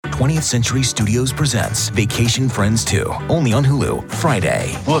20th Century Studios presents Vacation Friends 2, only on Hulu,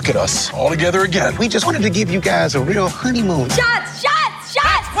 Friday. Look at us, all together again. We just wanted to give you guys a real honeymoon. Shots!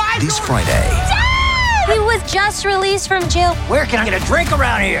 This Friday. Dad! He was just released from jail. Where can I get a drink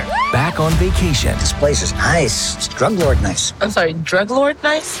around here? Back on vacation. This place is nice. It's drug lord nice. I'm sorry, drug lord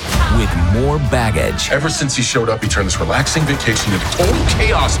nice? With more baggage. Ever since he showed up, he turned this relaxing vacation into total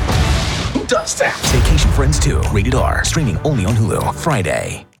chaos. Who does that? Vacation Friends 2, rated R, streaming only on Hulu,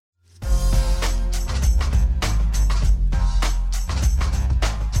 Friday.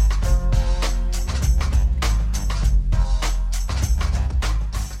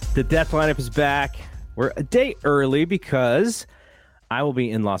 The Death Lineup is back. We're a day early because I will be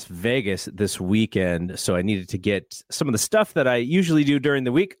in Las Vegas this weekend, so I needed to get some of the stuff that I usually do during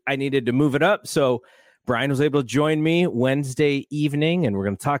the week. I needed to move it up, so Brian was able to join me Wednesday evening, and we're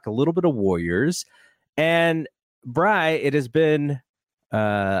going to talk a little bit of Warriors. And, Bri, it has been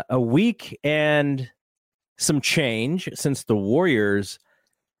a week and some change since the Warriors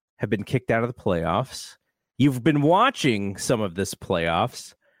have been kicked out of the playoffs. You've been watching some of this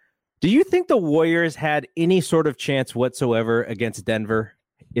playoffs. Do you think the Warriors had any sort of chance whatsoever against Denver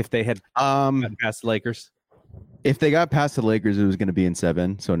if they had gotten past the Lakers? If they got past the Lakers, it was going to be in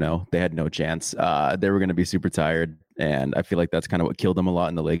 7. So no, they had no chance. They were going to be super tired. And I feel like that's kind of what killed them a lot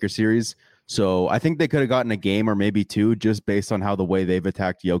in the Lakers series. So I think they could have gotten a game or maybe 2 just based on how the way they've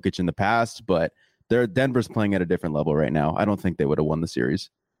attacked Jokic in the past. But Denver's playing at a different level right now. I don't think they would have won the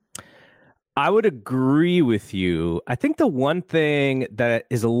series. I would agree with you. I think the one thing that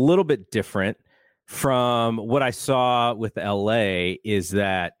is a little bit different from what I saw with LA is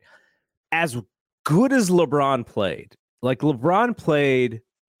that as good as LeBron played, like LeBron played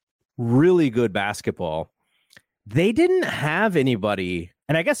really good basketball, they didn't have anybody.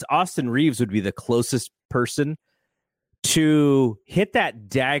 And I guess Austin Reeves would be the closest person to hit that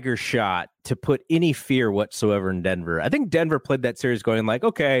dagger shot to put any fear whatsoever in Denver. I think Denver played that series going like,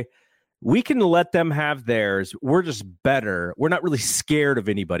 okay, we can let them have theirs. We're just better. We're not really scared of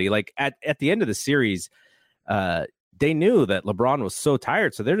anybody. Like at the end of the series, they knew that LeBron was so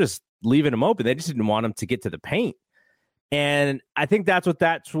tired, so they're just leaving him open. They just didn't want him to get to the paint. And I think that's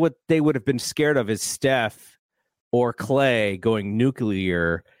what they would have been scared of is Steph or Clay going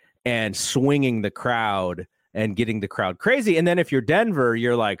nuclear and swinging the crowd and getting the crowd crazy. And then if you're Denver,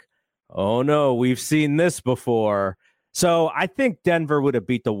 you're like, oh no, we've seen this before. So I think Denver would have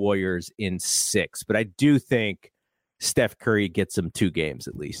beat the Warriors in 6, but I do think Steph Curry gets them 2 games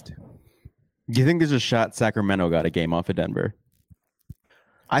at least. Do you think there's a shot Sacramento got a game off of Denver?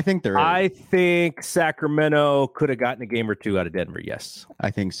 I think there is. I think Sacramento could have gotten a game or 2 out of Denver, yes.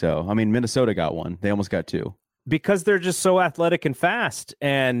 I think so. I mean, Minnesota got 1. They almost got 2. Because they're just so athletic and fast,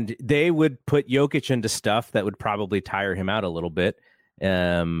 and they would put Jokic into stuff that would probably tire him out a little bit.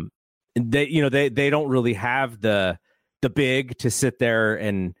 They don't really have the big to sit there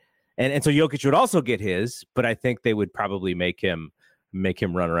and so Jokic would also get his, but I think they would probably make him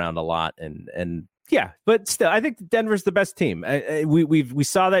run around a lot and yeah, but still I think Denver's the best team. We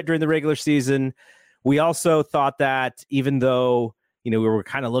saw that during the regular season. We also thought that even though we were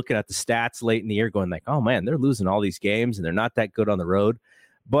kind of looking at the stats late in the year going like, oh man, they're losing all these games and they're not that good on the road.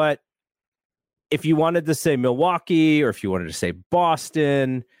 But if you wanted to say Milwaukee or if you wanted to say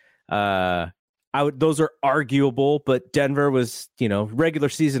Boston, those are arguable, but Denver was, regular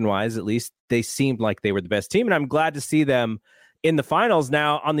season wise, at least they seemed like they were the best team. And I'm glad to see them in the finals.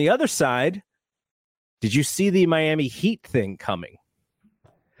 Now, on the other side, did you see the Miami Heat thing coming?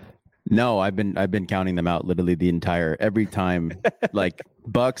 No, I've been counting them out literally every time. Like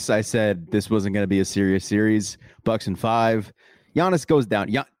Bucks, I said this wasn't going to be a serious series. Bucks in 5. Giannis goes down.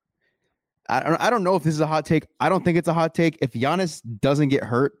 I don't know if this is a hot take. I don't think it's a hot take. If Giannis doesn't get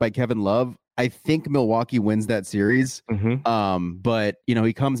hurt by Kevin Love, I think Milwaukee wins that series. Mm-hmm. But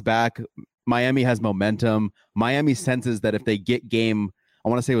he comes back. Miami has momentum. Miami senses that if they get game, I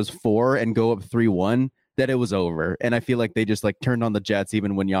want to say it was 4 and go up 3-1, that it was over. And I feel like they just turned on the Jets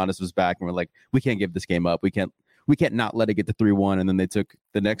even when Giannis was back and were like, we can't give this game up. We can't not let it get to 3-1. And then they took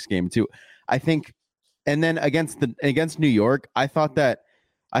the next game too. I think. And then against New York, I thought that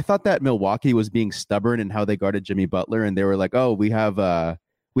Milwaukee was being stubborn in how they guarded Jimmy Butler, and they were like, "Oh, we have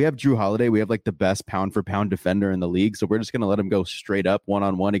Drew Holiday. We have the best pound for pound defender in the league, so we're just going to let him go straight up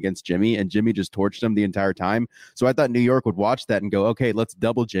 1-on-1 against Jimmy." And Jimmy just torched him the entire time. So I thought New York would watch that and go, "Okay, let's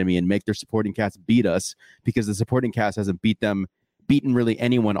double Jimmy and make their supporting cast beat us," because the supporting cast hasn't beaten really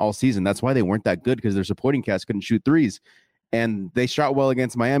anyone all season. That's why they weren't that good, because their supporting cast couldn't shoot threes. And they shot well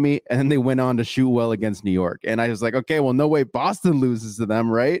against Miami, and then they went on to shoot well against New York. And I was like, okay, well, no way Boston loses to them,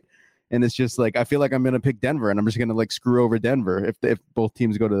 right? And it's just like, I feel like I'm going to pick Denver, and I'm just going to like screw over Denver if both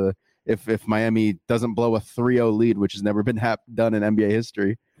teams go to if Miami doesn't blow a 3-0 lead, which has never been done in NBA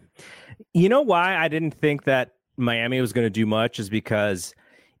history. You know why I didn't think that Miami was going to do much is because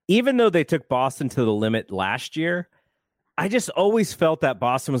even though they took Boston to the limit last year, I just always felt that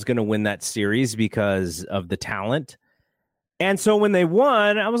Boston was going to win that series because of the talent. And so when they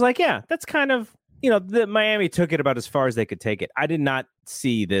won, I was like, yeah, that's kind of, the Miami took it about as far as they could take it. I did not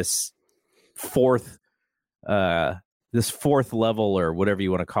see this fourth level, or whatever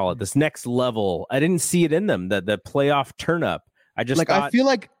you want to call it, this next level. I didn't see it in them, the playoff turn up. I just thought,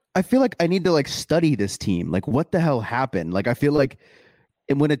 I feel like I need to like study this team. Like, what the hell happened? Like, I feel like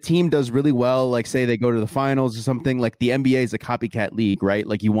when a team does really well, like say they go to the finals or something, like the NBA is a copycat league, right?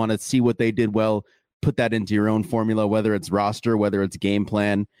 Like you want to see what they did well, put that into your own formula, whether it's roster, whether it's game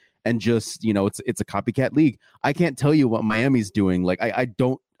plan, and just, it's a copycat league. I can't tell you what Miami's doing. Like, I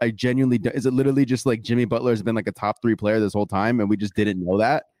genuinely do. Is it literally just like Jimmy Butler has been like a top 3 player this whole time and we just didn't know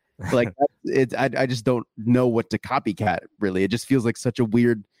that? Like, I just don't know what to copycat, really. It just feels like such a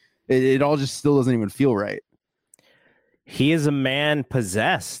weird, it all just still doesn't even feel right. He is a man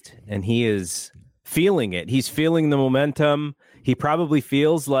possessed, and he is feeling it. He's feeling the momentum. He probably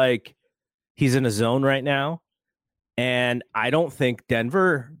feels like he's in a zone right now. And I don't think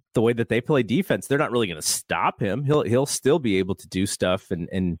Denver, the way that they play defense, they're not really going to stop him. He'll still be able to do stuff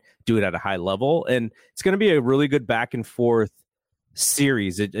and do it at a high level. And it's going to be a really good back and forth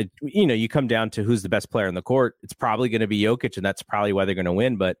series. You come down to who's the best player on the court. It's probably going to be Jokic, and that's probably why they're going to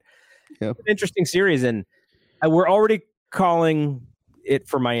win. But An interesting series, and we're already calling it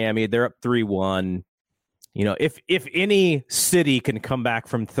for Miami. They're up 3-1. If any city can come back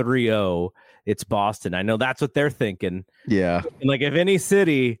from 3-0, it's Boston. I know that's what they're thinking. Yeah. And like, if any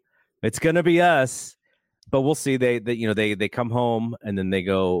city, it's going to be us. But we'll see. They come home, and then they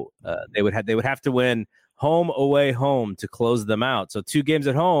go. They would have to win home, away, home to close them out. So 2 games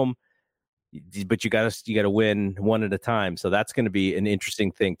at home, but you got to win one at a time. So that's going to be an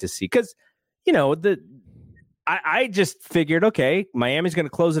interesting thing to see, because I just figured, okay, Miami's going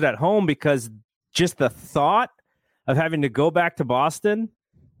to close it at home, because just the thought of having to go back to Boston,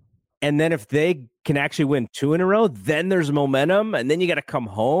 and then if they can actually win 2 in a row, then there's momentum, and then you got to come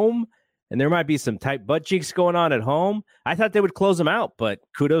home, and there might be some tight butt cheeks going on at home. I thought they would close them out, but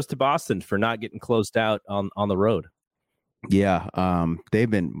kudos to Boston for not getting closed out on the road. Yeah, they've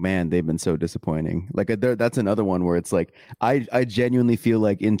been so disappointing. Like, that's another one where it's like, I genuinely feel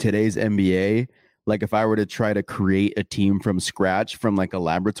like in today's NBA, like if I were to try to create a team from scratch from like a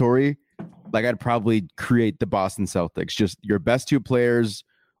laboratory, like I'd probably create the Boston Celtics. Just your best 2 players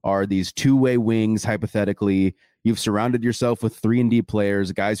are these 2-way wings. Hypothetically, you've surrounded yourself with 3-and-D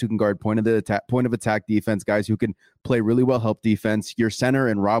players, guys who can guard point of attack defense, guys who can play really well help defense. Your center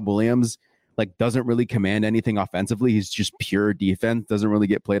and Rob Williams like doesn't really command anything offensively. He's just pure defense, doesn't really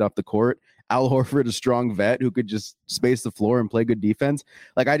get played off the court. Al Horford, a strong vet who could just space the floor and play good defense.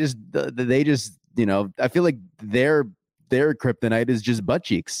 Like I feel like their kryptonite is just butt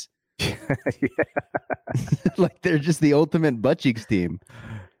cheeks. Like they're just the ultimate butt cheeks team.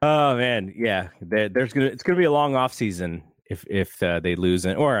 Oh man, yeah. It's gonna be a long off season if they lose,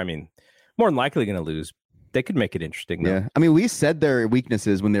 or I mean, more than likely going to lose. They could make it interesting, though. Yeah, I mean, we said their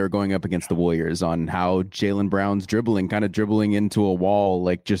weaknesses when they were going up against the Warriors on how Jaylen Brown's dribbling into a wall,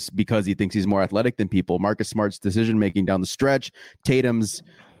 like just because he thinks he's more athletic than people. Marcus Smart's decision making down the stretch, Tatum's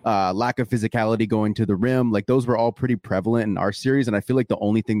lack of physicality going to the rim, like those were all pretty prevalent in our series. And I feel like the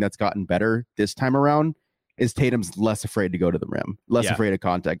only thing that's gotten better this time around is Tatum's less afraid to go to the rim, less afraid of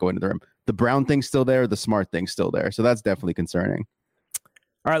contact going to the rim. The Brown thing's still there, the Smart thing's still there. So that's definitely concerning.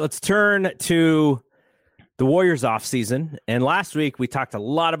 All right, let's turn to the Warriors offseason. And last week, we talked a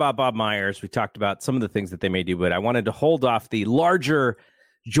lot about Bob Myers. We talked about some of the things that they may do, but I wanted to hold off the larger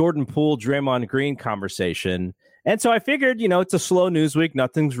Jordan Poole, Draymond Green conversation. And so I figured, it's a slow news week.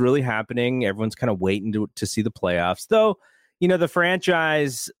 Nothing's really happening. Everyone's kind of waiting to see the playoffs. Though, the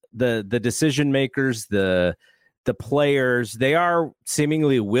franchise, the decision makers, the players, they are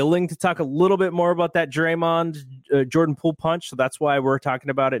seemingly willing to talk a little bit more about that Draymond, Jordan Poole punch. So that's why we're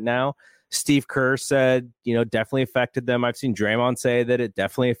talking about it now. Steve Kerr said, definitely affected them. I've seen Draymond say that it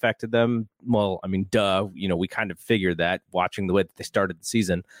definitely affected them. Well, I mean, duh, we kind of figured that watching the way that they started the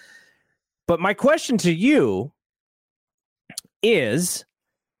season. But my question to you is,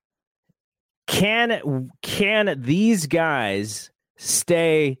 can these guys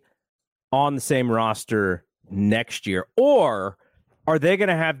stay on the same roster next year, or are they going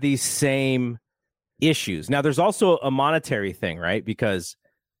to have these same issues? Now, there's also a monetary thing, right? Because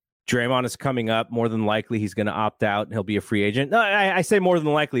Draymond is coming up. More than likely, he's going to opt out and he'll be a free agent. No, I say more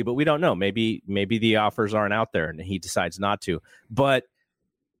than likely, but we don't know. Maybe the offers aren't out there and he decides not to. But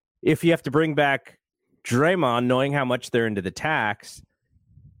if you have to bring back Draymond, knowing how much they're into the tax,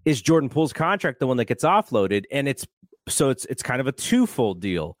 is Jordan Poole's contract the one that gets offloaded? And it's kind of a twofold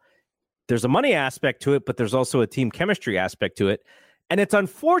deal. There's a money aspect to it, but there's also a team chemistry aspect to it. And it's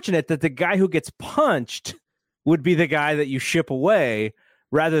unfortunate that the guy who gets punched would be the guy that you ship away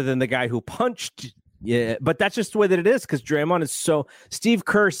rather than the guy who punched. Yeah, but that's just the way that it is because Draymond is so... Steve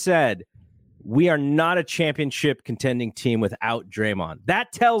Kerr said, we are not a championship contending team without Draymond.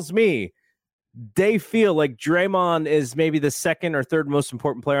 That tells me they feel like Draymond is maybe the second or third most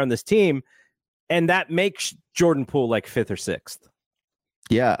important player on this team, and that makes Jordan Poole like fifth or sixth.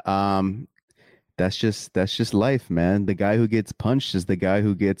 Yeah, that's just life, man. The guy who gets punched is the guy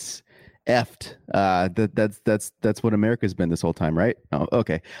who gets effed. That's what America's been this whole time, right? Oh,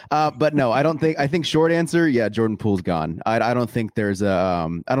 okay. But no, I think short answer, yeah, Jordan Poole's gone. I don't think there's a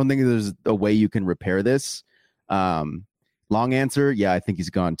way you can repair this. Long answer, yeah, I think he's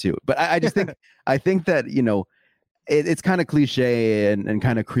gone too. But I just think that, it's kind of cliche and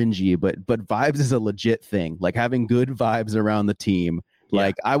kind of cringy, but vibes is a legit thing. Like having good vibes around the team. Yeah.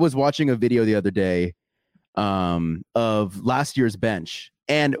 Like I was watching a video the other day of last year's bench,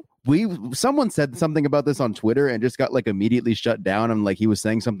 and someone said something about this on Twitter and just got like immediately shut down. I'm like, he was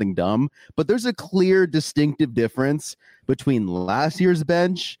saying something dumb, but there's a clear distinctive difference between last year's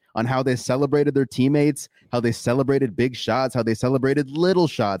bench on how they celebrated their teammates, how they celebrated big shots, how they celebrated little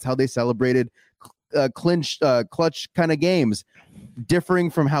shots, how they celebrated clutch kind of games,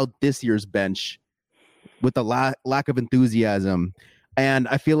 differing from how this year's bench with the lack of enthusiasm. And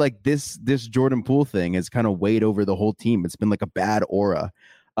I feel like this Jordan Poole thing has kind of weighed over the whole team. It's been like a bad aura.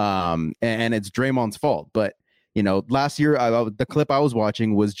 And it's Draymond's fault. But, last year, the clip I was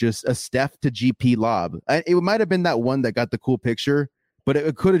watching was just a Steph to GP lob. It might have been that one that got the cool picture, but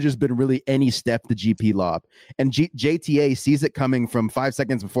it could have just been really any Steph to GP lob. And JTA sees it coming from 5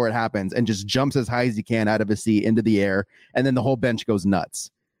 seconds before it happens and just jumps as high as he can out of his seat into the air. And then the whole bench goes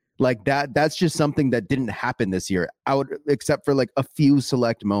nuts. Like that's just something that didn't happen this year except for like a few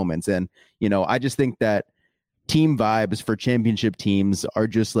select moments. And, I just think that team vibes for championship teams are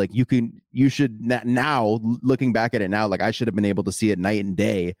just like, you should now looking back at it now, like I should have been able to see it night and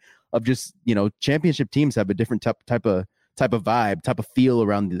day of just, championship teams have a different type of vibe, type of feel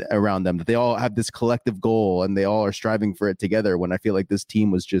around them, that they all have this collective goal and they all are striving for it together. When I feel like this team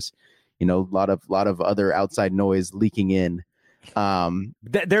was just, a lot of other outside noise leaking in.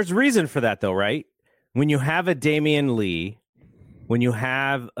 There's reason for that though, right? When you have a Damian Lee, when you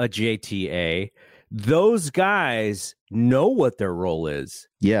have a JTA, those guys know what their role is.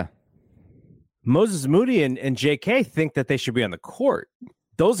 Yeah. Moses Moody and JK think that they should be on the court.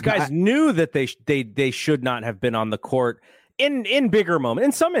 Those guys knew that they should not have been on the court in bigger moments.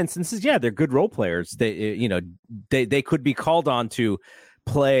 In some instances, yeah, they're good role players. They could be called on to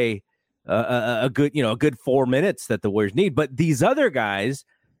play a good 4 minutes that the Warriors need. But these other guys,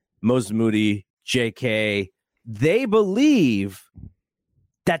 Moses Moody, JK, they believe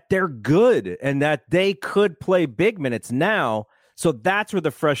that they're good and that they could play big minutes now. So that's where the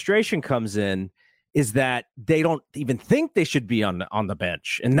frustration comes in, is that they don't even think they should be on the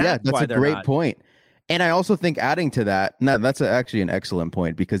bench. And that's why they're great point. And I also think adding to that, that's actually an excellent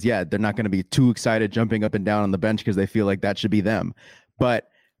point, because they're not going to be too excited jumping up and down on the bench because they feel like that should be them. But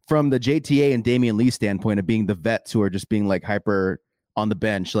from the JTA and Damian Lee standpoint of being the vets who are just being like hyper on the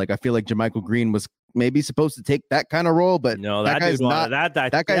bench, like I feel like JaMychal Green was maybe supposed to take that kind of role, but no, that guy's not.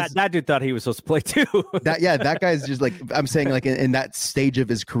 That dude thought he was supposed to play too. that guy's just like, I'm saying, like in that stage of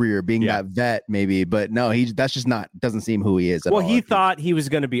his career, being that vet maybe, but no, that's just not, doesn't seem who he is at all. He thought he was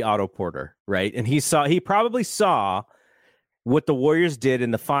going to be Otto Porter, right? And he probably saw what the Warriors did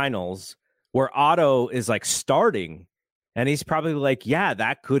in the finals, where Otto is like starting, and he's probably like, yeah,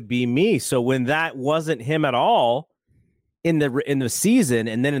 that could be me. So when that wasn't him at all in the season,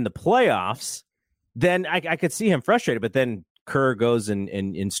 and then in the playoffs, then I could see him frustrated. But then Kerr goes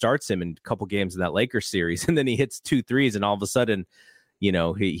and starts him in a couple games in that Lakers series, and then he hits 2 threes, and all of a sudden,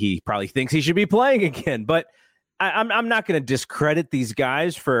 he probably thinks he should be playing again. But I'm not going to discredit these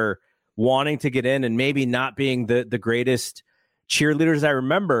guys for wanting to get in and maybe not being the greatest cheerleaders. I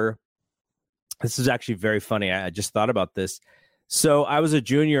remember, this is actually very funny. I just thought about this. So I was a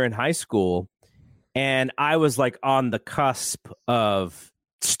junior in high school, and I was like on the cusp of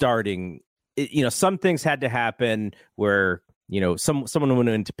starting. Some things had to happen where, someone went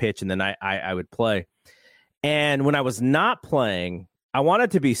into pitch, and then I would play. And when I was not playing, I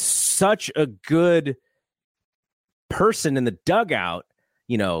wanted to be such a good person in the dugout,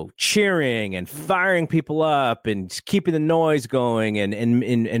 cheering and firing people up and keeping the noise going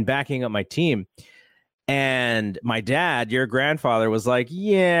and backing up my team. And my dad, your grandfather, was like,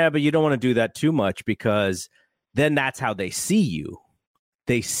 yeah, but you don't want to do that too much, because then that's how they see you.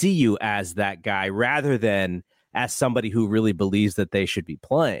 They see you as that guy rather than as somebody who really believes that they should be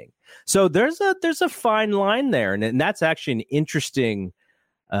playing. So there's a fine line there. And that's actually an interesting,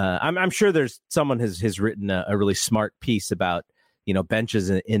 I'm sure there's someone has written a really smart piece about, benches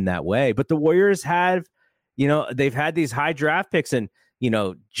in that way. But the Warriors have, they've had these high draft picks, and,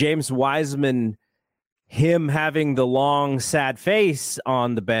 James Wiseman, him having the long, sad face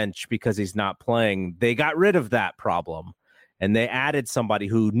on the bench because he's not playing, they got rid of that problem. And they added somebody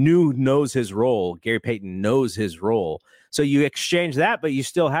who knows his role. Gary Payton knows his role. So you exchange that, but you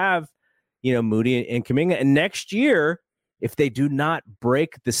still have, Moody and Kuminga. And next year, if they do not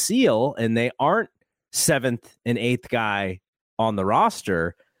break the seal and they aren't 7th and 8th guy on the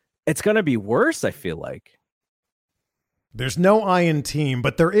roster, it's going to be worse, I feel like. There's no I in team,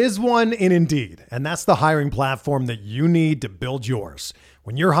 but there is one in Indeed, and that's the hiring platform that you need to build yours.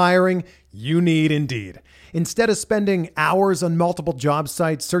 When you're hiring, you need Indeed. Instead of spending hours on multiple job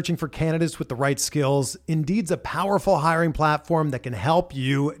sites searching for candidates with the right skills, Indeed's a powerful hiring platform that can help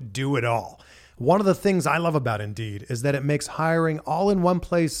you do it all. One of the things I love about Indeed is that it makes hiring all in one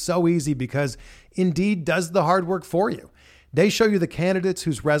place so easy, because Indeed does the hard work for you. They show you the candidates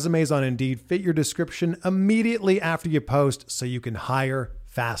whose resumes on Indeed fit your description immediately after you post, so you can hire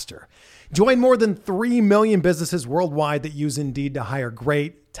faster. Join more than 3 million businesses worldwide that use Indeed to hire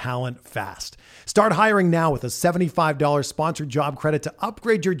great talent fast. Start hiring now with a $75 sponsored job credit to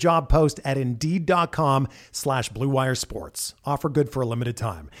upgrade your job post at Indeed.com/Blue Wire Sports. Offer good for a limited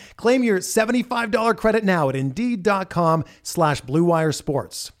time. Claim your $75 credit now at Indeed.com/Blue Wire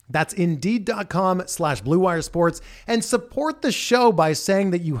Sports. That's Indeed.com/Blue Wire Sports, and support the show by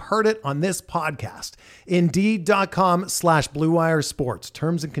saying that you heard it on this podcast. Indeed.com/Blue Wire Sports.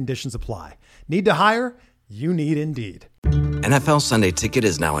 Terms and conditions apply. Need to hire? You need Indeed. NFL Sunday Ticket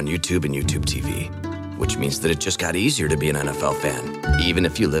is now on YouTube and YouTube TV, which means that it just got easier to be an NFL fan, even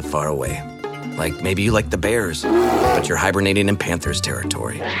if you live far away. Like maybe you like the Bears, but you're hibernating in Panthers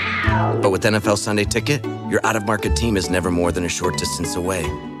territory. But with NFL Sunday Ticket, your out-of-market team is never more than a short distance away.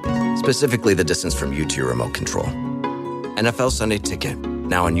 Specifically, the distance from you to your remote control. NFL Sunday Ticket,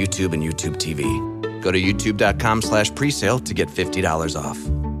 now on YouTube and YouTube TV. Go to youtube.com/presale to get $50 off.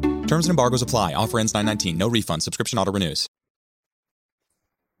 Terms and embargoes apply. Offer ends 9/19. No refund. Subscription auto renews.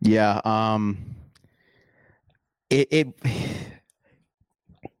 Yeah.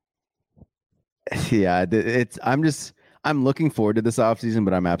 Yeah. I'm looking forward to this offseason,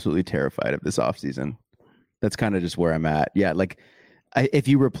 but I'm absolutely terrified of this offseason. That's kind of just where I'm at. Yeah. Like, if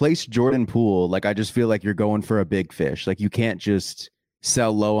you replace Jordan Poole, like, I just feel like you're going for a big fish. Like, you can't just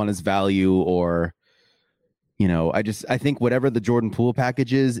sell low on his value, or, I think whatever the Jordan Poole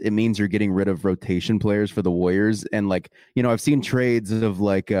package is, it means you're getting rid of rotation players for the Warriors. And like, I've seen trades of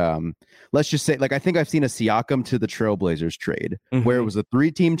like, let's just say, like, I think I've seen a Siakam to the Trailblazers trade, where it was a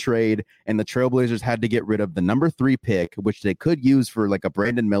 3-team trade and the Trailblazers had to get rid of the number 3 pick, which they could use for like a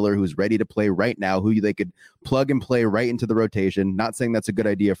Brandon Miller who's ready to play right now, who they could plug and play right into the rotation. Not saying that's a good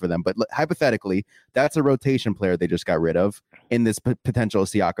idea for them, but hypothetically, that's a rotation player they just got rid of in this potential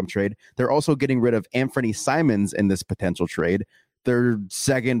Siakam trade. They're also getting rid of Anthony Simons in this potential trade, their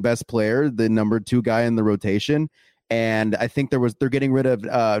second best player, the number 2 guy in the rotation. And I think they're getting rid of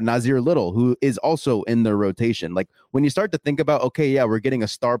Nasir Little, who is also in their rotation. Like, when you start to think about, okay, yeah, we're getting a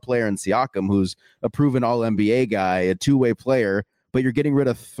star player in Siakam, who's a proven all-NBA guy, a two-way player, but you're getting rid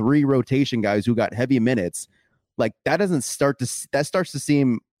of 3 rotation guys who got heavy minutes. Like, that starts to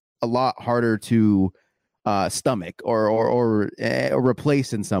seem a lot harder to stomach or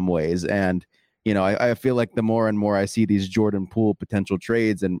replace in some ways. And I feel like the more and more I see these Jordan Poole potential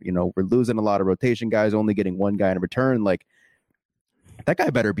trades, and we're losing a lot of rotation guys, only getting 1 guy in return. Like, that guy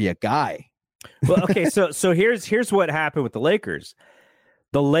better be a guy. Well, okay, so here's what happened with the Lakers.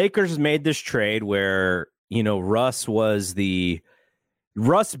 The Lakers made this trade where Russ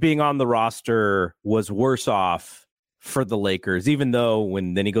being on the roster was worse off for the Lakers, even though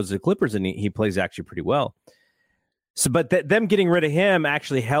then he goes to the Clippers and he plays actually pretty well. So, but them getting rid of him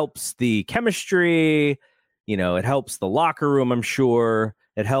actually helps the chemistry. It helps the locker room, I'm sure.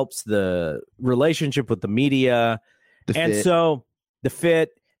 It helps the relationship with the media. So the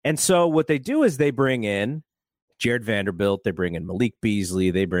fit. And so what they do is they bring in Jared Vanderbilt. They bring in Malik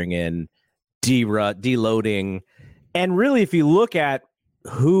Beasley. They bring in deloading. And really, if you look at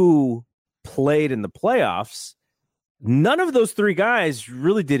who played in the playoffs, none of those 3 guys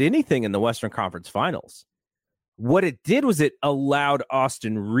really did anything in the Western Conference Finals. what it did was it allowed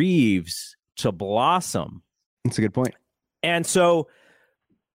Austin Reeves to blossom. That's a good point. And so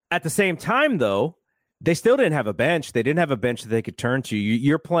at the same time, though, they still didn't have a bench. They didn't have a bench that they could turn to.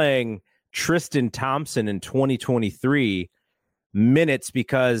 You're playing Tristan Thompson in 2023 minutes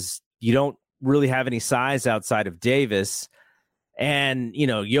because you don't really have any size outside of Davis. And,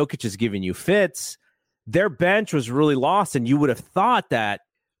 Jokic is giving you fits. Their bench was really lost, and you would have thought that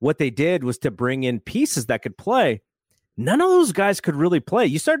what they did was to bring in pieces that could play. None of those guys could really play.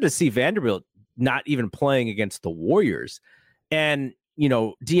 You started to see Vanderbilt not even playing against the Warriors. And,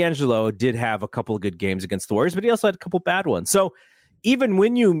 D'Angelo did have a couple of good games against the Warriors, but he also had a couple bad ones. So even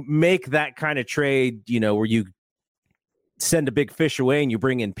when you make that kind of trade, where you send a big fish away and you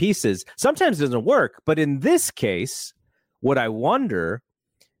bring in pieces, sometimes it doesn't work. But in this case, what I wonder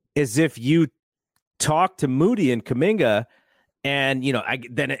is if you talk to Moody and Kuminga, and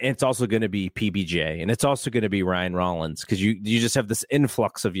then it's also going to be PBJ, and it's also going to be Ryan Rollins, because you just have this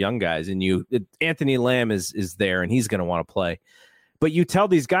influx of young guys, and Anthony Lamb is there, and he's going to want to play. But you tell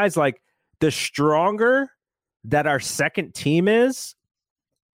these guys, like, the stronger that our second team is,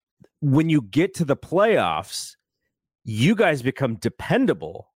 when you get to the playoffs, you guys become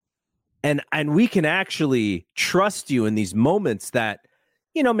dependable, and we can actually trust you in these moments that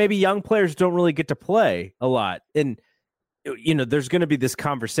maybe young players don't really get to play a lot. And there's going to be this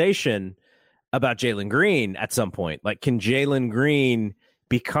conversation about Jalen Green at some point. Like, can Jalen Green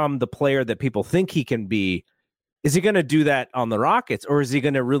become the player that people think he can be? Is he going to do that on the Rockets, or is he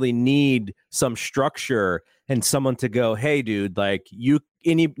going to really need some structure and someone to go, hey, dude, like you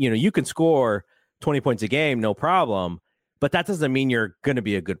can score 20 points a game, no problem, but that doesn't mean you're going to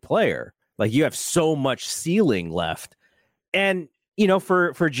be a good player. Like, you have so much ceiling left. And,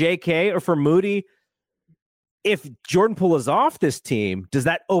 for JK or for Moody, if Jordan Poole is off this team, does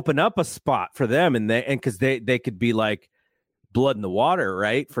that open up a spot for them? And because they could be like blood in the water,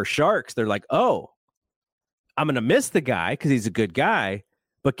 right? For Sharks, they're like, oh, I'm going to miss the guy because he's a good guy.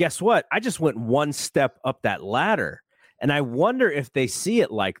 But guess what? I just went one step up that ladder. And I wonder if they see it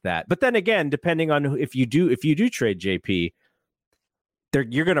like that. But then again, depending on if you do trade JP,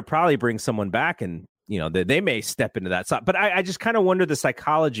 you're going to probably bring someone back, and they may step into that side. But I just kind of wonder the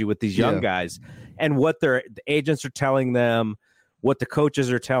psychology with these young guys and what the agents are telling them, what the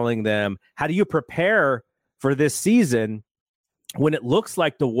coaches are telling them. How do you prepare for this season when it looks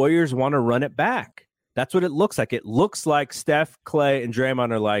like the Warriors want to run it back? That's what it looks like. It looks like Steph, Clay, and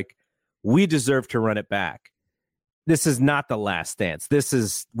Draymond are like, we deserve to run it back. This is not the last dance.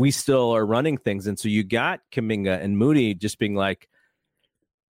 We still are running things. And so you got Kuminga and Moody just being like,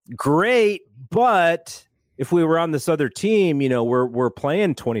 great, but if we were on this other team, we're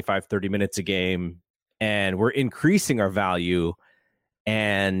playing 25, 30 minutes a game, and we're increasing our value.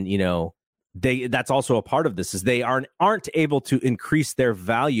 And, that's also a part of this, is they aren't able to increase their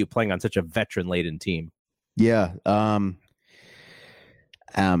value playing on such a veteran laden team. Yeah. Oh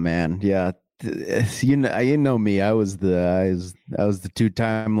man. Yeah. You know me, I was the two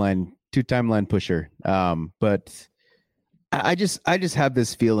timeline pusher. But I just have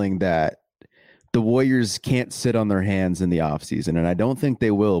this feeling that the Warriors can't sit on their hands in the offseason, and I don't think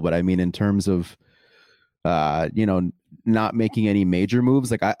they will. But I mean, in terms of, not making any major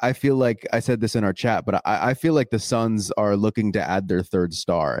moves, like I feel like I said this in our chat, but I feel like the Suns are looking to add their third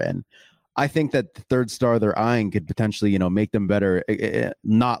star, and I think that the third star they're eyeing could potentially, make them better.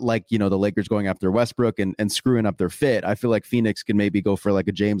 Not like, the Lakers going after Westbrook and screwing up their fit. I feel like Phoenix can maybe go for like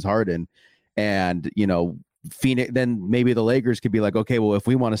a James Harden, and Phoenix, then maybe the Lakers could be like, okay, well, if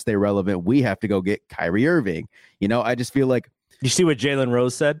we want to stay relevant, we have to go get Kyrie Irving. I just feel like, you see what Jalen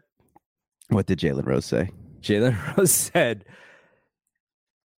Rose said? What did Jalen Rose say? Jalen Rose said,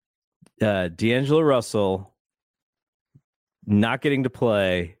 D'Angelo Russell not getting to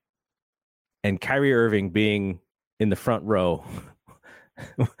play and Kyrie Irving being in the front row.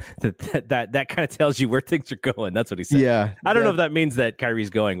 that kind of tells you where things are going. That's what he said. Yeah. I don't know if that means that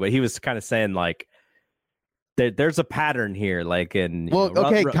Kyrie's going, but he was kind of saying like, there's a pattern here. Like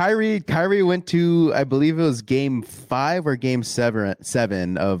Kyrie went to, I believe it was game 5 or game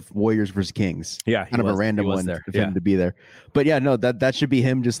 7 of Warriors versus Kings. Yeah, kind of a random one there for him to be there. But yeah, no, that should be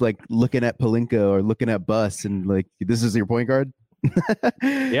him just like looking at Pelinka or looking at Bus and like, this is your point guard.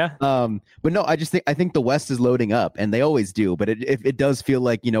 Yeah. But no, I think the West is loading up, and they always do. But it does feel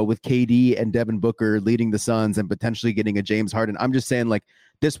like, with KD and Devin Booker leading the Suns and potentially getting a James Harden, I'm just saying like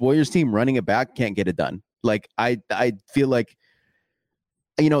this Warriors team running it back can't get it done. Like I feel like,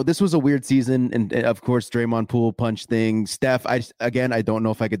 this was a weird season, and of course Draymond Poole punch thing. Steph, I don't know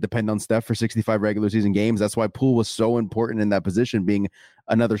if I could depend on Steph for 65 regular season games. That's why Poole was so important in that position, being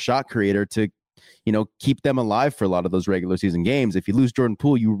another shot creator to keep them alive for a lot of those regular season games. If you lose Jordan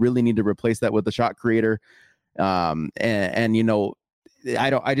Poole, you really need to replace that with a shot creator. I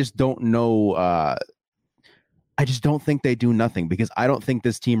just don't know. I just don't think they do nothing, because I don't think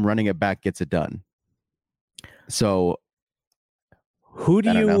this team running it back gets it done. So who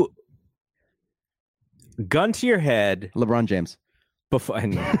do you gun to your head? LeBron James. Before I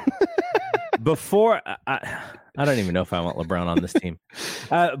don't even know if I want LeBron on this team.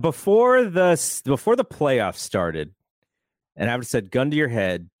 Before the playoffs started, and I would have said gun to your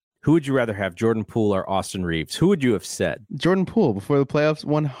head, who would you rather have, Jordan Poole or Austin Reeves? Who would you have said? Jordan Poole before the playoffs,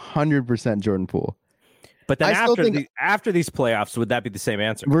 100% Jordan Poole. But then after these playoffs, would that be the same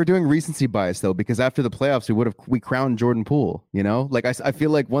answer? We're doing recency bias though, because after the playoffs, we crowned Jordan Poole. Like I feel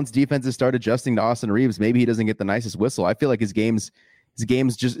like once defenses start adjusting to Austin Reeves, maybe he doesn't get the nicest whistle. I feel like his games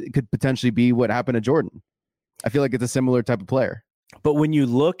just could potentially be what happened to Jordan. I feel like it's a similar type of player. But when you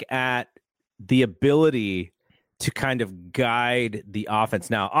look at the ability to kind of guide the offense,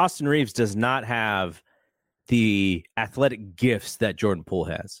 now Austin Reeves does not have the athletic gifts that Jordan Poole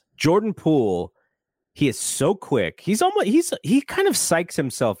has. Jordan Poole, he is so quick. He kind of psychs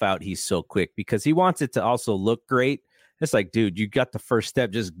himself out. He's so quick because he wants it to also look great. It's like, dude, you got the first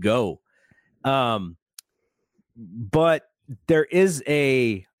step, just go. But there is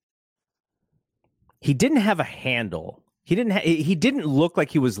he didn't have a handle. He didn't look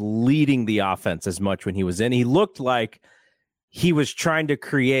like he was leading the offense as much when he was in. He looked like he was trying to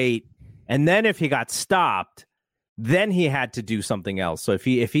create, and then if he got stopped, then he had to do something else. So if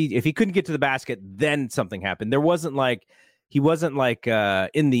he couldn't get to the basket, then something happened. He wasn't like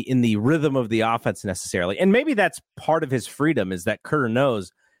in the rhythm of the offense necessarily. And maybe that's part of his freedom, is that Kerr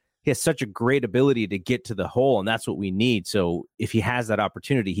knows he has such a great ability to get to the hole, and that's what we need. So if he has that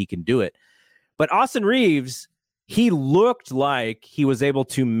opportunity, he can do it. But Austin Reeves, he looked like he was able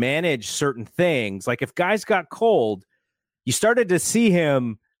to manage certain things. Like if guys got cold, you started to see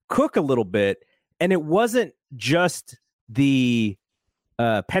him cook a little bit, and it wasn't just the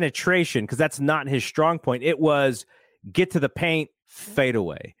penetration, because that's not his strong point. It was get to the paint, fade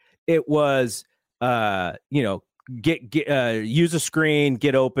away. It was use a screen,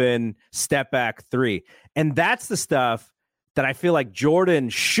 get open, step back three. And that's the stuff that I feel like Jordan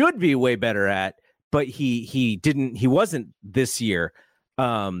should be way better at, but he wasn't this year.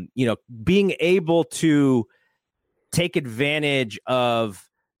 Being able to take advantage of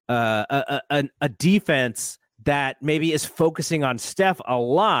a defense that maybe is focusing on Steph a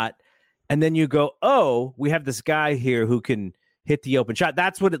lot, and then you go, oh, we have this guy here who can hit the open shot.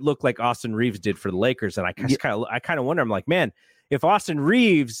 That's what it looked like Austin Reeves did for the Lakers. And I kind of wonder, I'm like, man, if Austin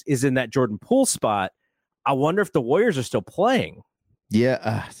Reeves is in that Jordan Poole spot, I wonder if the Warriors are still playing.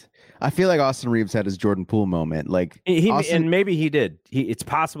 Yeah. I feel like Austin Reeves had his Jordan Poole moment. Like and maybe he did. It's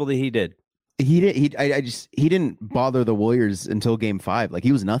possible that he did. He didn't bother the Warriors until game 5. Like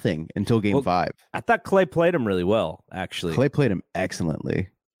he was nothing until game 5. I thought Clay played him really well, actually. Clay played him excellently.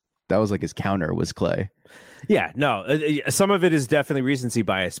 That was like his counter was Clay. Yeah, no, some of it is definitely recency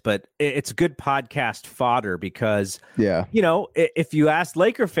bias, but it's good podcast fodder because, if you ask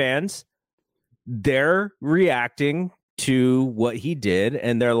Laker fans, they're reacting to what he did,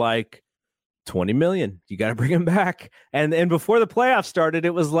 and they're like, 20 million, you got to bring him back. And before the playoffs started,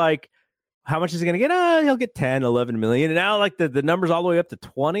 it was like, how much is he going to get? He'll get 10, 11 million. And now like the number's all the way up to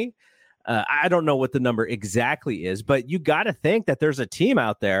 20. I don't know what the number exactly is, but you got to think that there's a team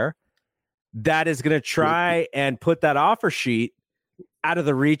out there that is going to try and put that offer sheet out of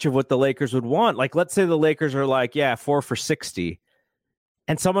the reach of what the Lakers would want. Like, let's say the Lakers are like, 4 for 60.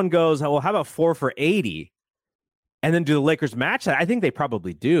 And someone goes, well, how about 4 for 80? And then do the Lakers match that? I think they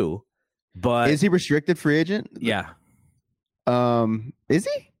probably do. But is he restricted free agent? Yeah. Is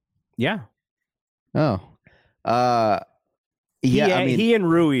he? Yeah. Oh. He and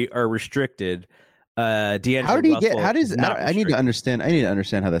Rui are restricted. D'Angelo how did he Russell get? How does I need to understand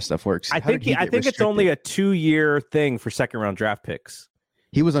how that stuff works. I think it's only a 2-year thing for second-round draft picks.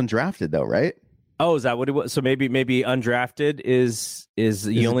 He was undrafted though, right? Oh, is that what it was? So maybe undrafted is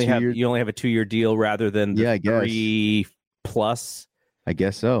you only have a 2-year deal rather than the 3+. I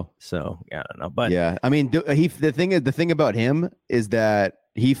guess so. So I don't know, but yeah, I mean, the thing about him is that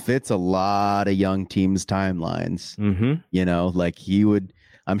he fits a lot of young teams' timelines. Mm-hmm. Like he would.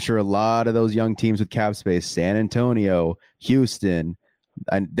 I'm sure a lot of those young teams with cap space, San Antonio, Houston,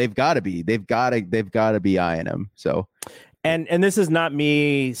 and they've got to be eyeing him. So, and this is not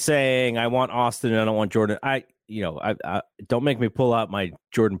me saying I want Austin and I don't want Jordan. I don't make me pull out my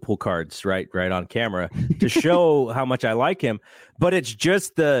Jordan Poole cards right on camera to show how much I like him. But it's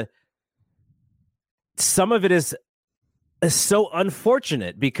just some of it is so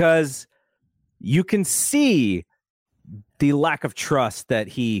unfortunate because you can see the lack of trust that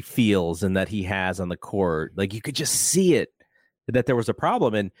he feels and that he has on the court. Like, you could just see it, that there was a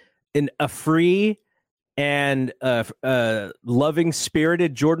problem. And in a free and loving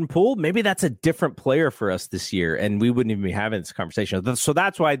spirited Jordan Poole, maybe that's a different player for us this year, and we wouldn't even be having this conversation. So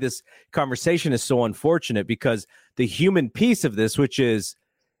that's why this conversation is so unfortunate, because the human piece of this, which is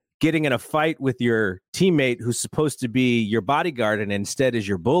getting in a fight with your teammate who's supposed to be your bodyguard and instead is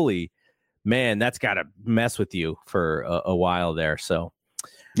your bully, man, that's got to mess with you for a while there. So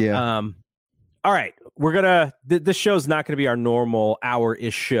yeah. All right, we're gonna. This show's not going to be our normal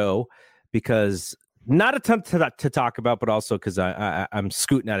hour-ish show, because not a ton to talk about, but also because I'm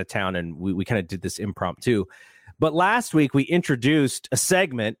scooting out of town, and we kind of did this impromptu. But last week we introduced a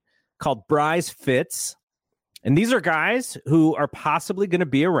segment called Bry's Fits, and these are guys who are possibly going to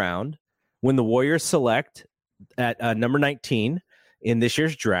be around when the Warriors select at number 19 in this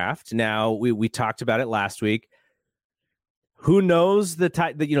year's draft. Now we talked about it last week. Who knows the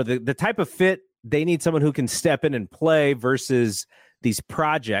type? The type of fit they need, someone who can step in and play versus these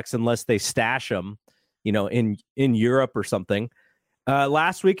projects, unless they stash them, in Europe or something.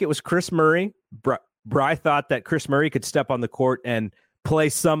 Last week it was Chris Murray. Bry thought that Chris Murray could step on the court and play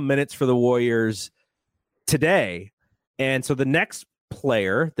some minutes for the Warriors today. And so the next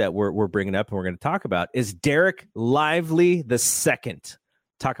player that we're bringing up and we're going to talk about is Dereck Lively II.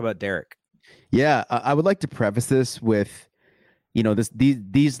 Talk about Dereck. Yeah, I would like to preface this with,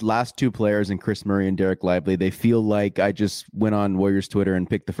 these last two players, and Chris Murray and Dereck Lively, they feel like I just went on Warriors Twitter and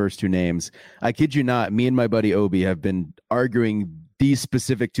picked the first two names. I kid you not, me and my buddy Obi have been arguing these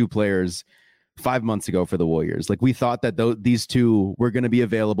specific two players 5 months ago for the Warriors. Like, we thought that these two were going to be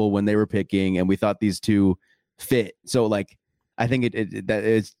available when they were picking, and we thought these two fit. So, like, I think that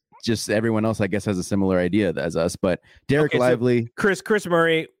it's just everyone else, I guess, has a similar idea as us. But Dereck Lively, so Chris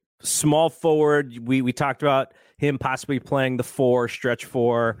Murray, small forward. We talked about him possibly playing the 4, stretch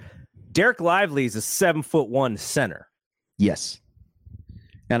 4. Dereck Lively is a 7'1" center. Yes.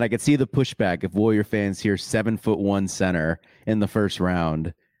 And I could see the pushback if Warrior fans hear 7'1" center in the first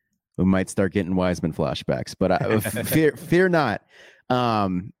round. We might start getting Wiseman flashbacks, but fear not.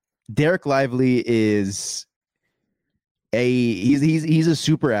 Dereck Lively is he's a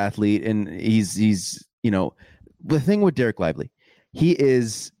super athlete, and he's the thing with Dereck Lively, he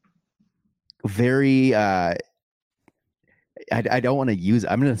is very I don't want to use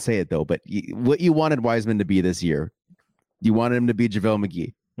it. I'm going to say it though, but what you wanted Wiseman to be this year, you wanted him to be JaVale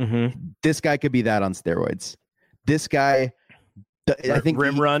McGee. Mm-hmm. This guy could be that on steroids. This guy, I think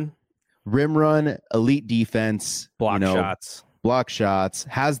rim run, elite defense, block shots,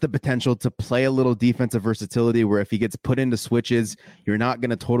 has the potential to play a little defensive versatility where if he gets put into switches, you're not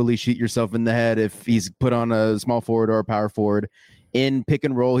going to totally shoot yourself in the head if he's put on a small forward or a power forward. In pick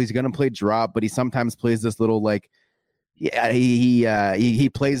and roll, he's going to play drop, but he sometimes plays this little, like, he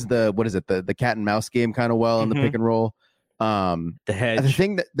plays the cat and mouse game kind of well in the pick and roll. The hedge.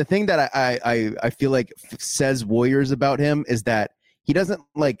 The thing that I feel like says Warriors about him is that he doesn't,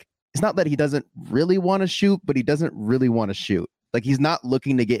 like, it's not that he doesn't really want to shoot, but he doesn't really want to shoot. Like, he's not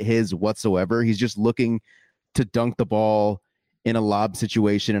looking to get his whatsoever. He's just looking to dunk the ball in a lob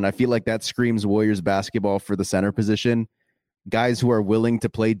situation. And I feel like that screams Warriors basketball for the center position. Guys who are willing to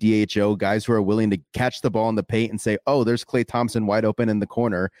play DHO, guys who are willing to catch the ball in the paint and say, oh, there's Klay Thompson wide open in the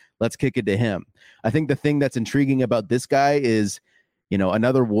corner. Let's kick it to him. I think the thing that's intriguing about this guy is,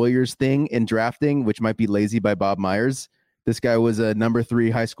 another Warriors thing in drafting, which might be lazy by Bob Myers. This guy was a number 3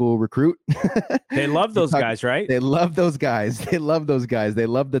 high school recruit. They love those guys, right? They love those guys. They love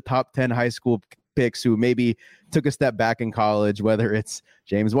the top 10 high school picks who maybe took a step back in college, whether it's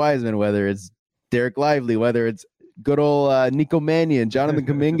James Wiseman, whether it's Dereck Lively, whether it's good old Nico Mannion, Jonathan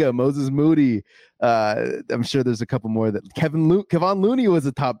Kuminga, Moses Moody. I'm sure there's a couple more that Kevon Looney was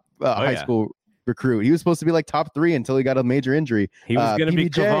a top high school recruit. He was supposed to be like top 3 until he got a major injury. He was going to be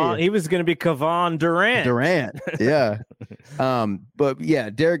Kevon. He was going to be Kevon Durant. Yeah. But yeah,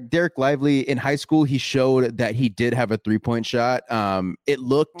 Dereck Lively in high school, he showed that he did have a 3-point shot. It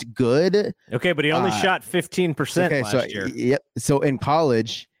looked good. Okay, but he only shot 15% last year. Yep. So in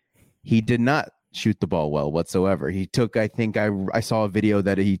college, he did not shoot the ball well whatsoever. He took, I think I saw a video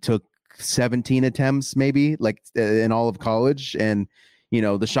that he took 17 attempts maybe, like in all of college, and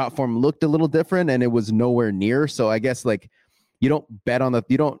the shot form looked a little different and it was nowhere near. So I guess, like,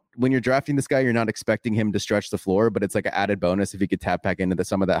 when you're drafting this guy, you're not expecting him to stretch the floor, but it's like an added bonus if he could tap back into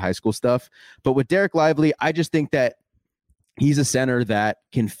some of that high school stuff. But with Dereck Lively, I just think that he's a center that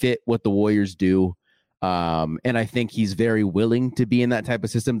can fit what the Warriors do. And I think he's very willing to be in that type of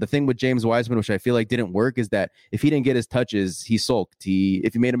system. The thing with James Wiseman, which I feel like didn't work, is that if he didn't get his touches, he sulked.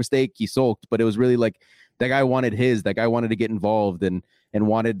 If he made a mistake, he sulked. But it was really like that guy wanted to get involved and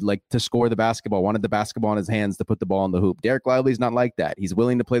wanted like to score the basketball, wanted the basketball in his hands to put the ball in the hoop. Dereck Lively's not like that. He's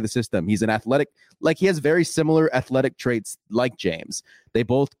willing to play the system. He's an athletic, like he has very similar athletic traits like James. They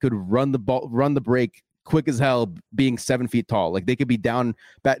both could run the break quick as hell, being 7 feet tall. Like they could be down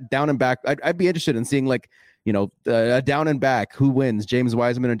and back. I'd be interested in seeing like, a down and back, who wins, James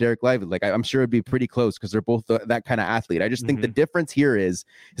Wiseman or Dereck Lively. Like I'm sure it'd be pretty close because they're both that kind of athlete. I just think the difference here is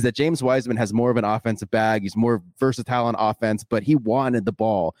that James Wiseman has more of an offensive bag. He's more versatile on offense, but he wanted the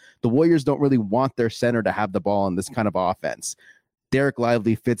ball. The Warriors don't really want their center to have the ball in this kind of offense. Dereck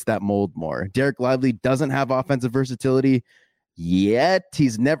Lively fits that mold more. Dereck Lively doesn't have offensive versatility yet.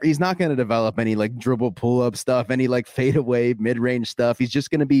 He's not going to develop any like dribble pull-up stuff, any like fadeaway mid-range stuff. He's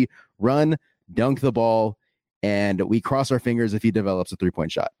just going to be run, dunk the ball, and we cross our fingers if he develops a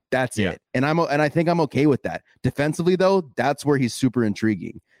three-point shot. That's it. And I think I'm okay with that. Defensively, though, that's where he's super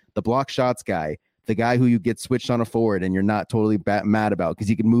intriguing. The block shots guy, the guy who you get switched on a forward and you're not totally mad about because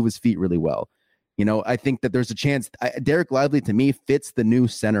he can move his feet really well. I think that there's a chance. Dereck Lively, to me, fits the new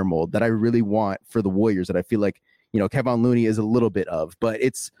center mold that I really want for the Warriors, that I feel like, Kevon Looney is a little bit of. But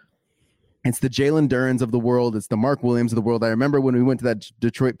it's the Jalen Durans of the world. It's the Mark Williams of the world. I remember when we went to that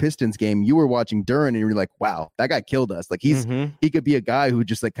Detroit Pistons game, you were watching Duran and you were like, wow, that guy killed us. Like he could be a guy who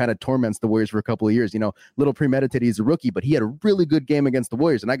just like kind of torments the Warriors for a couple of years, little premeditated. He's a rookie, but he had a really good game against the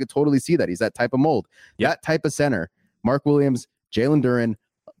Warriors. And I could totally see that. He's that type of mold, that type of center. Mark Williams, Jalen Duran.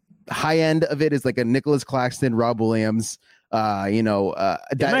 High end of it is like a Nicholas Claxton, Rob Williams. They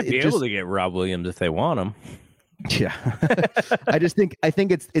might be able to get Rob Williams if they want him. Yeah. I think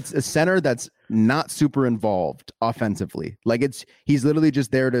it's a center that's not super involved offensively. Like he's literally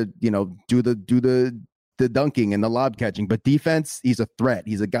just there to, do the dunking and the lob catching, but defense, he's a threat.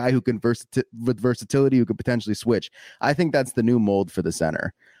 He's a guy who can with versatility, who could potentially switch. I think that's the new mold for the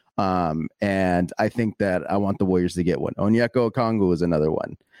center. And I think that I want the Warriors to get one. Onyeka Okongwu is another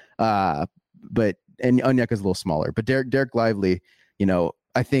one. And Onyeka is a little smaller, but Dereck Lively,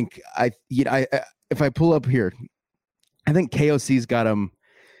 I think if I pull up here, I think KOC's got him.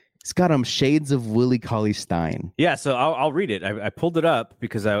 It's got him shades of Willie Cauley-Stein. Yeah, so I'll read it. I pulled it up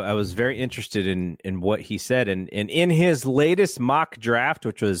because I was very interested in what he said. And in his latest mock draft,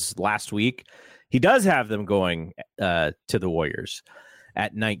 which was last week, he does have them going to the Warriors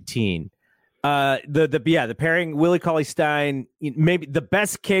at 19. The pairing Willie Cauley-Stein, maybe the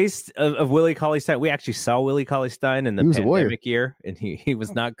best case of Willie Cauley-Stein. We actually saw Willie Cauley-Stein in the pandemic year, and he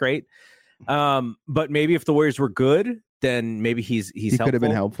was not great. But maybe if the Warriors were good, then maybe he could have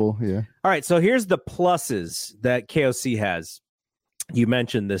been helpful. Yeah. All right. So here's the pluses that KOC has. You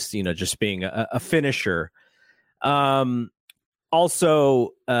mentioned this, just being a finisher. Also,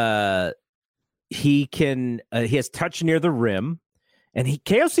 he has touch near the rim, and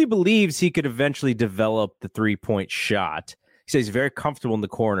KOC believes he could eventually develop the 3-point shot. He says he's very comfortable in the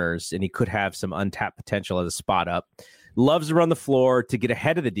corners, and he could have some untapped potential as a spot up. Loves to run the floor to get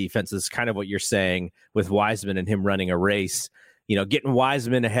ahead of the defense. Is kind of what you're saying with Wiseman and him running a race. Getting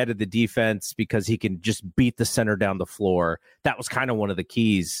Wiseman ahead of the defense because he can just beat the center down the floor. That was kind of one of the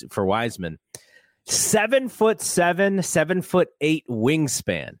keys for Wiseman. 7'7", 7'8"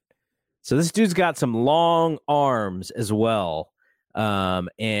 wingspan. So this dude's got some long arms as well.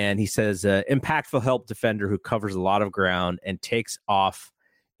 And he says impactful help defender who covers a lot of ground and takes off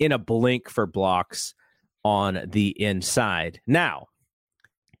in a blink for blocks on the inside. Now,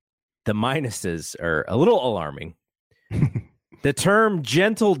 the minuses are a little alarming. The term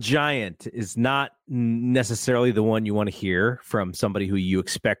gentle giant is not necessarily the one you want to hear from somebody who you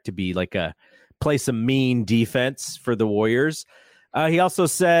expect to be like play some mean defense for the Warriors. He also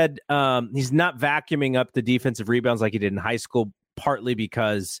said he's not vacuuming up the defensive rebounds like he did in high school, partly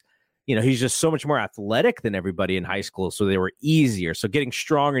because he's just so much more athletic than everybody in high school, so they were easier. So getting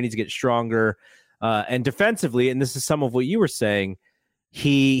stronger, needs to get stronger. And defensively, and this is some of what you were saying,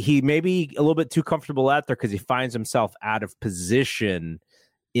 he may be a little bit too comfortable out there because he finds himself out of position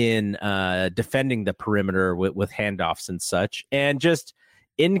in defending the perimeter with handoffs and such, and just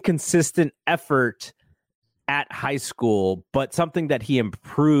inconsistent effort at high school, but something that he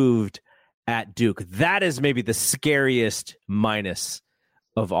improved at Duke. That is maybe the scariest minus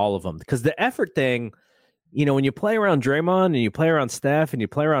of all of them, because the effort thing, when you play around Draymond and you play around Steph and you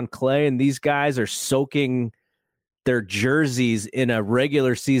play around Clay, and these guys are soaking their jerseys in a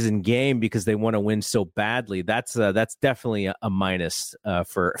regular season game because they want to win so badly, that's definitely a minus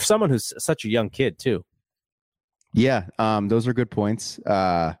for someone who's such a young kid too. Yeah, those are good points.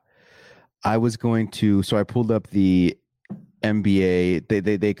 I pulled up the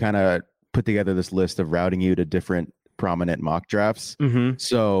NBA. They kind of put together this list of routing you to different prominent mock drafts. Mm-hmm.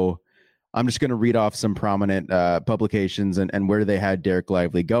 So I'm just going to read off some prominent publications and where they had Dereck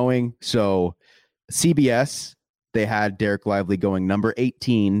Lively going. So CBS, they had Dereck Lively going number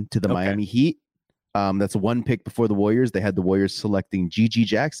 18 to the Miami Heat. That's one pick before the Warriors. They had the Warriors selecting G.G.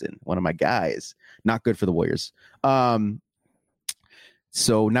 Jackson, one of my guys. Not good for the Warriors.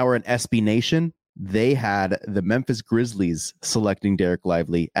 So now we're in SB Nation. They had the Memphis Grizzlies selecting Dereck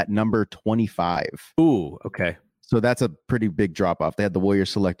Lively at number 25. Ooh, okay. So that's a pretty big drop off. They had the Warriors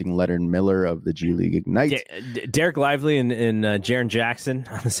selecting Leonard Miller of the G League Ignite. Dereck Lively and Jaren Jackson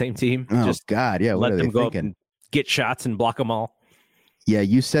on the same team. Oh, just God. Yeah. Let them go up and get shots and block them all. Yeah.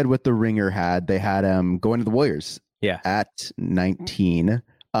 You said what the Ringer had. They had going to the Warriors. Yeah. At 19.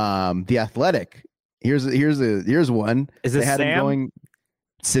 The Athletic. Here's one. Is this they had Sam? Him going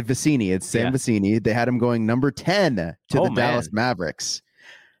Vicini. It's Sam Vicini. They had him going number 10 to the Dallas Mavericks.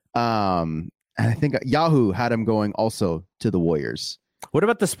 And I think Yahoo had him going also to the Warriors. What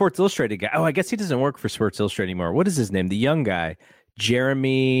about the Sports Illustrated guy? Oh, I guess he doesn't work for Sports Illustrated anymore. What is his name? The young guy,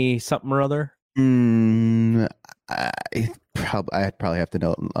 Jeremy something or other. I'd probably have to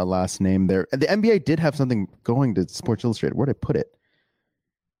know a last name there. The NBA did have something going to Sports Illustrated. Where'd I put it?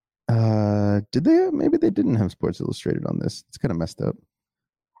 Did they? Maybe they didn't have Sports Illustrated on this. It's kind of messed up.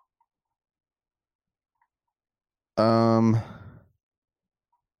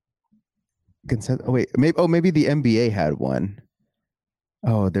 Consent. Oh wait, maybe the NBA had one.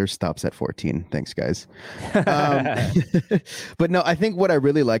 Oh, there's stops at 14. Thanks, guys. But no, I think what I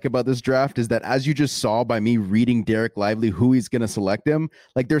really like about this draft is that, as you just saw by me reading Dereck Lively, who he's going to select him,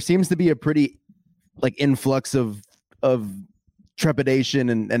 like there seems to be a pretty influx of trepidation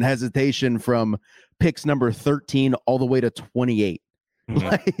and hesitation from picks number 13 all the way to 28.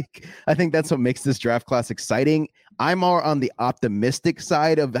 Mm-hmm. I think that's what makes this draft class exciting. I'm more on the optimistic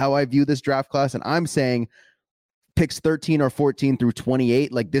side of how I view this draft class, and I'm saying picks 13 or 14 through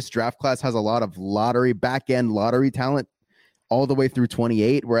 28, this draft class has a lot of back-end lottery talent all the way through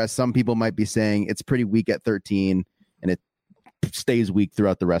 28, whereas some people might be saying it's pretty weak at 13 and it stays weak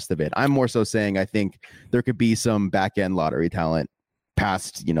throughout the rest of it. I'm more so saying I think there could be some back-end lottery talent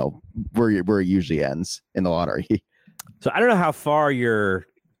past, where it usually ends in the lottery. So I don't know how far your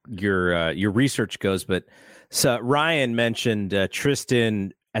research goes, but so Ryan mentioned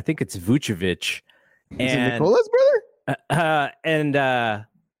Tristan, I think it's Vucevic. And Nicola's brother? And I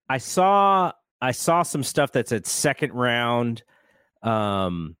saw some stuff that's at second round.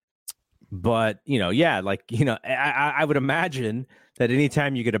 But I would imagine that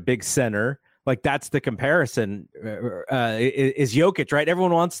anytime you get a big center, that's the comparison is Jokic, right?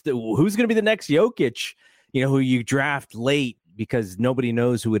 Everyone wants who's going to be the next Jokic, who you draft late because nobody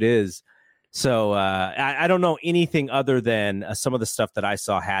knows who it is. So I don't know anything other than some of the stuff that I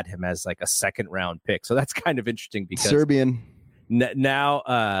saw had him as a second round pick. So that's kind of interesting because Serbian.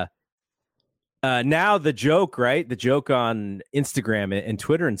 Now the joke, right? The joke on Instagram and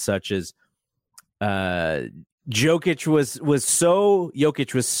Twitter and such is Jokic was so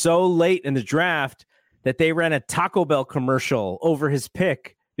late in the draft that they ran a Taco Bell commercial over his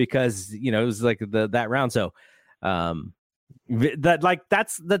pick because it was that round. So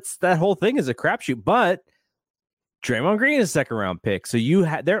that whole thing is a crapshoot. But Draymond Green is a second round pick, so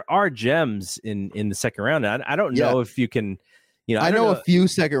there are gems in the second round. I don't know if you can, I know a few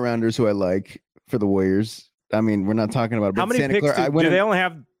second rounders who I like for the Warriors. I mean, we're not talking about how many Santa picks Clara, do they only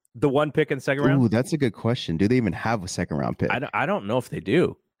have the one pick in the second round? Ooh, that's a good question. Do they even have a second round pick? I don't know if they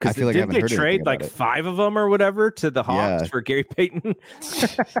do. I feel like didn't they trade 5 of them or whatever to the Hawks for Gary Payton?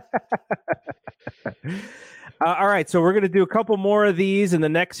 All right, so we're going to do a couple more of these in the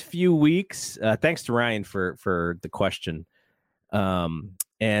next few weeks. Thanks to Ryan for the question.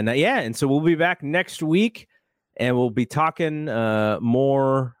 And so we'll be back next week, and we'll be talking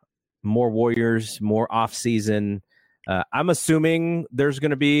more Warriors, more off season. I'm assuming there's going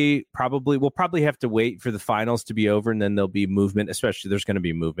to be we'll probably have to wait for the finals to be over, and then there'll be movement. Especially there's going to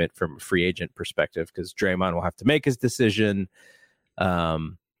be movement from a free agent perspective because Draymond will have to make his decision.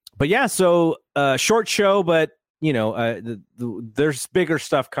 But yeah, so short show, but there's bigger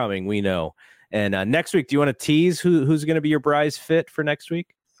stuff coming. We know. And next week, do you want to tease who's going to be your prize fit for next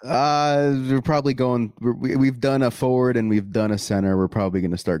week? We're probably going. We've done a forward and we've done a center. We're probably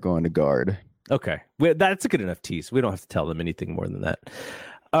going to start going to guard. Okay, that's a good enough tease. We don't have to tell them anything more than that.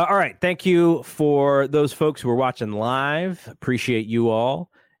 All right, thank you for those folks who are watching live. Appreciate you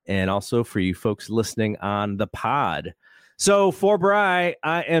all, and also for you folks listening on the pod. So for Bri,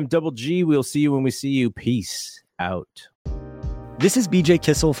 I am Double G. We'll see you when we see you. Peace out. This is BJ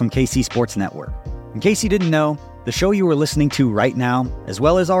Kissel from KC Sports Network. In case you didn't know, the show you are listening to right now, as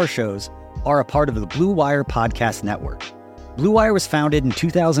well as our shows, are a part of the Blue Wire Podcast Network. Blue Wire was founded in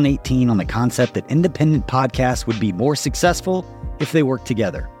 2018 on the concept that independent podcasts would be more successful if they worked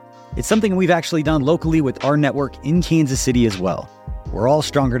together. It's something we've actually done locally with our network in Kansas City as well. We're all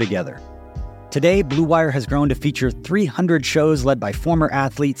stronger together. Today, Blue Wire has grown to feature 300 shows led by former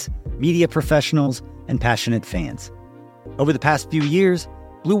athletes, media professionals, and passionate fans. Over the past few years,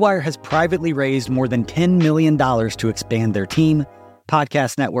 Blue Wire has privately raised more than $10 million to expand their team,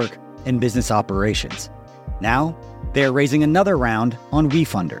 podcast network, and business operations. Now, they are raising another round on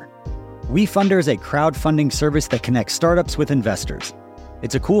WeFunder. WeFunder is a crowdfunding service that connects startups with investors.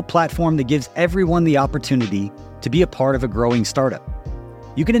 It's a cool platform that gives everyone the opportunity to be a part of a growing startup.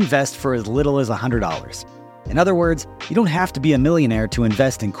 You can invest for as little as $100. In other words, you don't have to be a millionaire to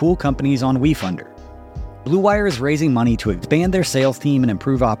invest in cool companies on WeFunder. Blue Wire is raising money to expand their sales team and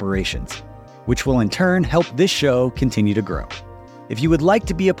improve operations, which will in turn help this show continue to grow. If you would like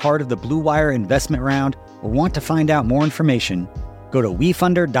to be a part of the Blue Wire investment round or want to find out more information, go to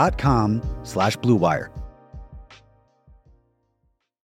wefunder.com/bluewire.